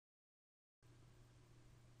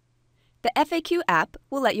The FAQ app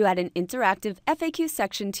will let you add an interactive FAQ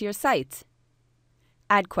section to your site.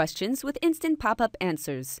 Add questions with instant pop-up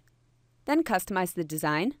answers. Then customize the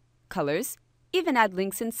design, colors, even add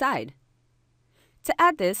links inside. To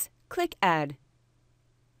add this, click Add,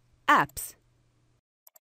 Apps,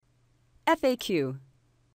 FAQ,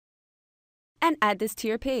 and add this to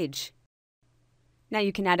your page. Now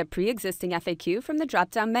you can add a pre-existing FAQ from the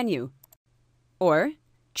drop-down menu, or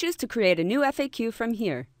choose to create a new FAQ from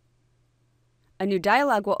here. A new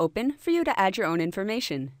dialog will open for you to add your own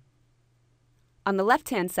information. On the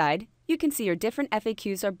left-hand side, you can see your different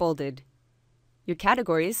FAQs are bolded. Your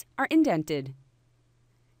categories are indented.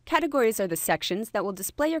 Categories are the sections that will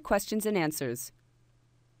display your questions and answers.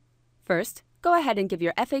 First, go ahead and give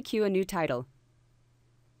your FAQ a new title.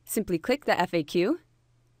 Simply click the FAQ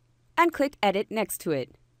and click Edit next to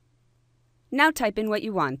it. Now type in what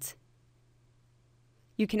you want.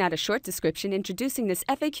 You can add a short description introducing this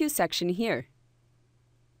FAQ section here.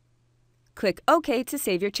 Click OK to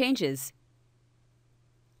save your changes.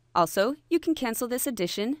 Also, you can cancel this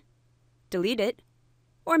edition, delete it,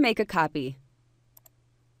 or make a copy.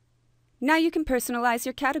 Now you can personalize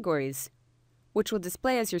your categories, which will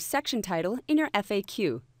display as your section title in your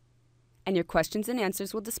FAQ, and your questions and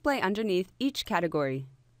answers will display underneath each category.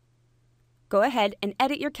 Go ahead and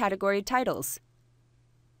edit your category titles.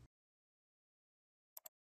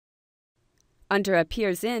 Under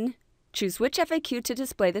Appears In, choose which FAQ to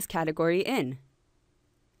display this category in.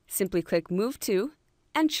 Simply click Move To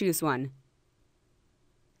and choose one.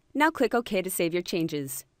 Now click OK to save your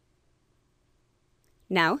changes.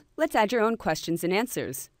 Now, let's add your own questions and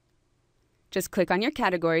answers. Just click on your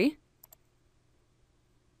category,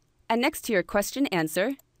 and next to your question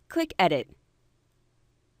answer, click Edit.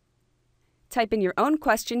 Type in your own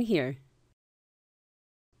question here.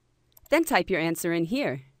 Then type your answer in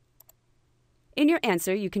here. In your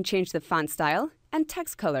answer, you can change the font style and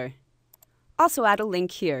text color. Also add a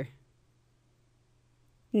link here.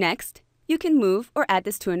 Next, you can move or add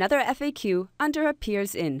this to another FAQ under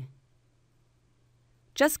Appears In.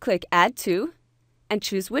 Just click Add To and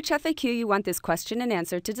choose which FAQ you want this question and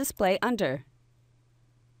answer to display under.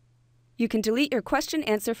 You can delete your question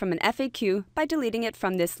answer from an FAQ by deleting it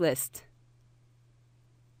from this list.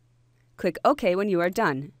 Click OK when you are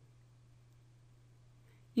done.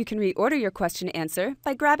 You can reorder your question answer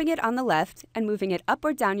by grabbing it on the left and moving it up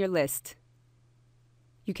or down your list.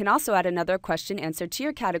 You can also add another question answer to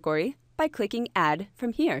your category by clicking Add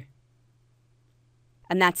from here.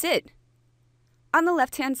 And that's it! On the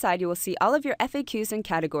left-hand side, you will see all of your FAQs and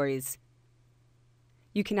categories.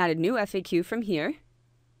 You can add a new FAQ from here,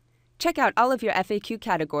 check out all of your FAQ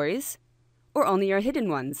categories, or only your hidden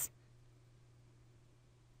ones.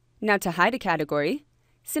 Now to hide a category,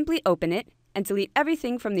 simply open it and delete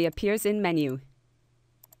everything from the Appears In menu.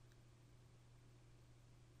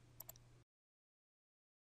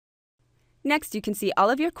 Next, you can see all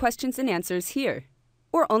of your questions and answers here,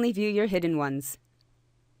 or only view your hidden ones.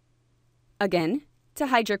 Again, to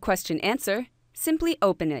hide your question answer, simply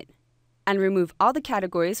open it and remove all the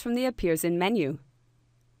categories from the Appears In menu.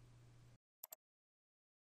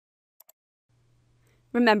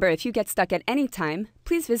 Remember, if you get stuck at any time,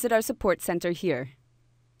 please visit our support center here.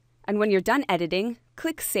 And when you're done editing,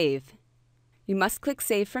 click Save. You must click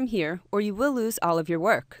Save from here or you will lose all of your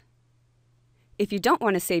work. If you don't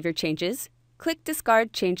want to save your changes, click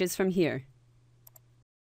Discard Changes from here.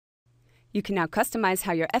 You can now customize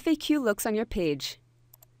how your FAQ looks on your page.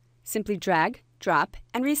 Simply drag, drop,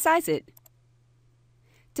 and resize it.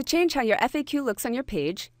 To change how your FAQ looks on your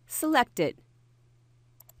page, select it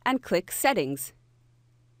and click Settings.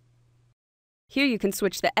 Here you can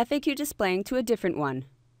switch the FAQ displaying to a different one,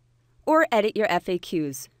 or edit your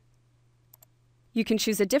FAQs. You can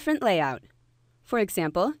choose a different layout. For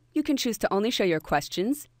example, you can choose to only show your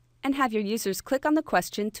questions and have your users click on the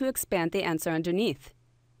question to expand the answer underneath.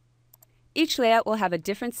 Each layout will have a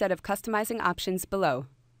different set of customizing options below.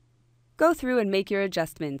 Go through and make your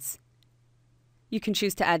adjustments. You can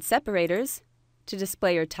choose to add separators, to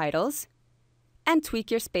display your titles, and tweak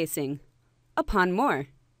your spacing, upon more.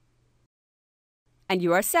 And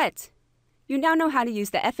you are set! You now know how to use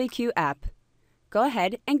the FAQ app. Go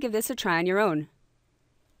ahead and give this a try on your own.